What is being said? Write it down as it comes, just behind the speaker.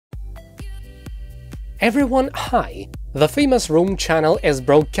Everyone, hi! The famous Room channel is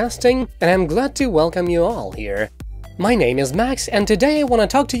broadcasting, and I'm glad to welcome you all here. My name is Max, and today I want to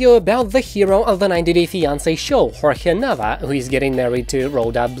talk to you about the hero of the 90-Day Fiancé show, Jorge Nava, who is getting married to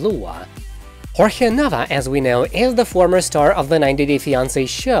Rhoda Blois. Jorge Nava, as we know, is the former star of the 90-Day Fiancé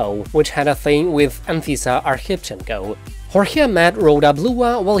show, which had a thing with Anfisa Arkhipchenko. Jorge met Rhoda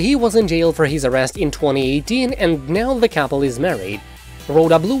Blois while he was in jail for his arrest in 2018, and now the couple is married.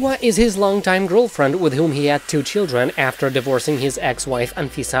 Rhoda Blois is his longtime girlfriend with whom he had 2 children after divorcing his ex-wife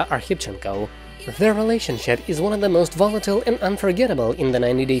Anfisa Arkhipchenko. Their relationship is one of the most volatile and unforgettable in the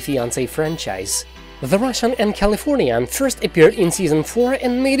 90-Day Fiancé franchise. The Russian and Californian first appeared in season 4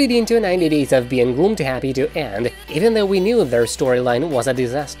 and made it into 90 Days of Being Groomed happy to end, even though we knew their storyline was a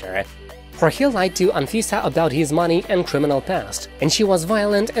disaster. Jorge lied to Anfisa about his money and criminal past, and she was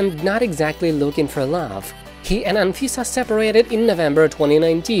violent and not exactly looking for love. He and Anfisa separated in November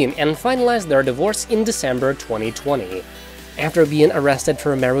 2019 and finalized their divorce in December 2020. After being arrested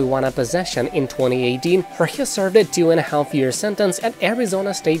for marijuana possession in 2018, Jorge served a 2.5-year sentence at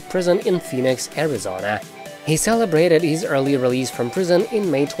Arizona State Prison in Phoenix, Arizona. He celebrated his early release from prison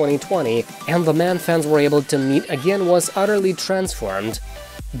in May 2020, and the man fans were able to meet again was utterly transformed.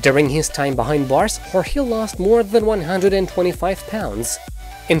 During his time behind bars, Jorge lost more than 125 pounds.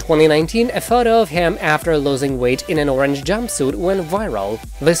 In 2019, a photo of him after losing weight in an orange jumpsuit went viral.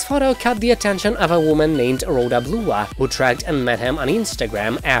 This photo caught the attention of a woman named Rhoda Blois, who tracked and met him on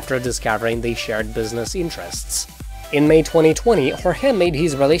Instagram after discovering they shared business interests. In May 2020, Jorge made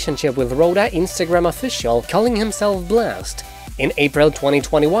his relationship with Rhoda Instagram official, calling himself blessed. In April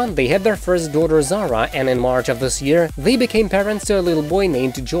 2021, they had their first daughter Zara, and in March of this year, they became parents to a little boy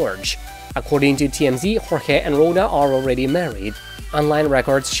named George. According to TMZ, Jorge and Rhoda are already married. Online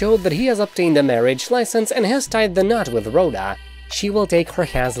records show that he has obtained a marriage license and has tied the knot with Rhoda. She will take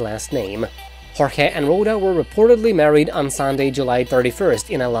Jorge's last name. Jorge and Rhoda were reportedly married on Sunday, July 31st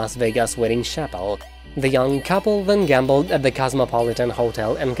in a Las Vegas wedding chapel. The young couple then gambled at the Cosmopolitan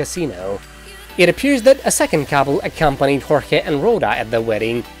Hotel and Casino. It appears that a second couple accompanied Jorge and Rhoda at the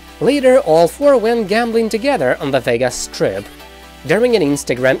wedding. Later, all 4 went gambling together on the Vegas Strip. During an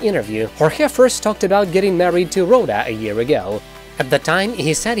Instagram interview, Jorge first talked about getting married to Rhoda a year ago. At the time,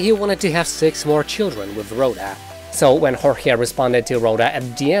 he said he wanted to have 6 more children with Rhoda. So when Jorge responded to Rhoda at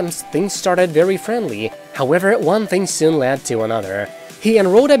DMs, things started very friendly. However, one thing soon led to another. He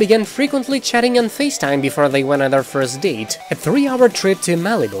and Rhoda began frequently chatting on FaceTime before they went on their first date, a 3-hour trip to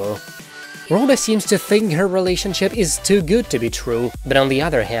Malibu. Rhoda seems to think her relationship is too good to be true, but on the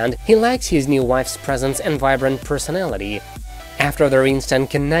other hand, he likes his new wife's presence and vibrant personality. After their instant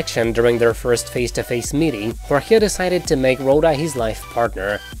connection during their first face-to-face meeting, Jorge decided to make Rhoda his life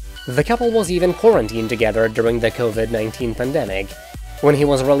partner. The couple was even quarantined together during the COVID-19 pandemic. When he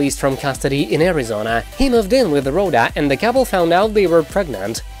was released from custody in Arizona, he moved in with Rhoda and the couple found out they were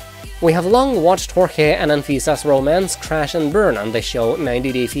pregnant. We have long watched Jorge and Anfisa's romance crash and burn on the show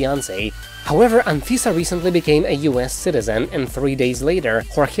 90-Day Fiancé. However, Anfisa recently became a US citizen, and 3 days later,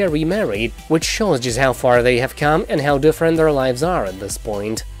 Jorge remarried, which shows just how far they have come and how different their lives are at this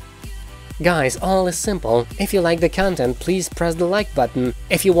point. Guys, all is simple. If you like the content, please press the like button.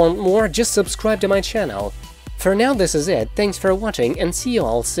 If you want more, just subscribe to my channel. For now, this is it. Thanks for watching, and see you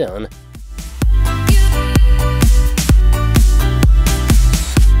all soon.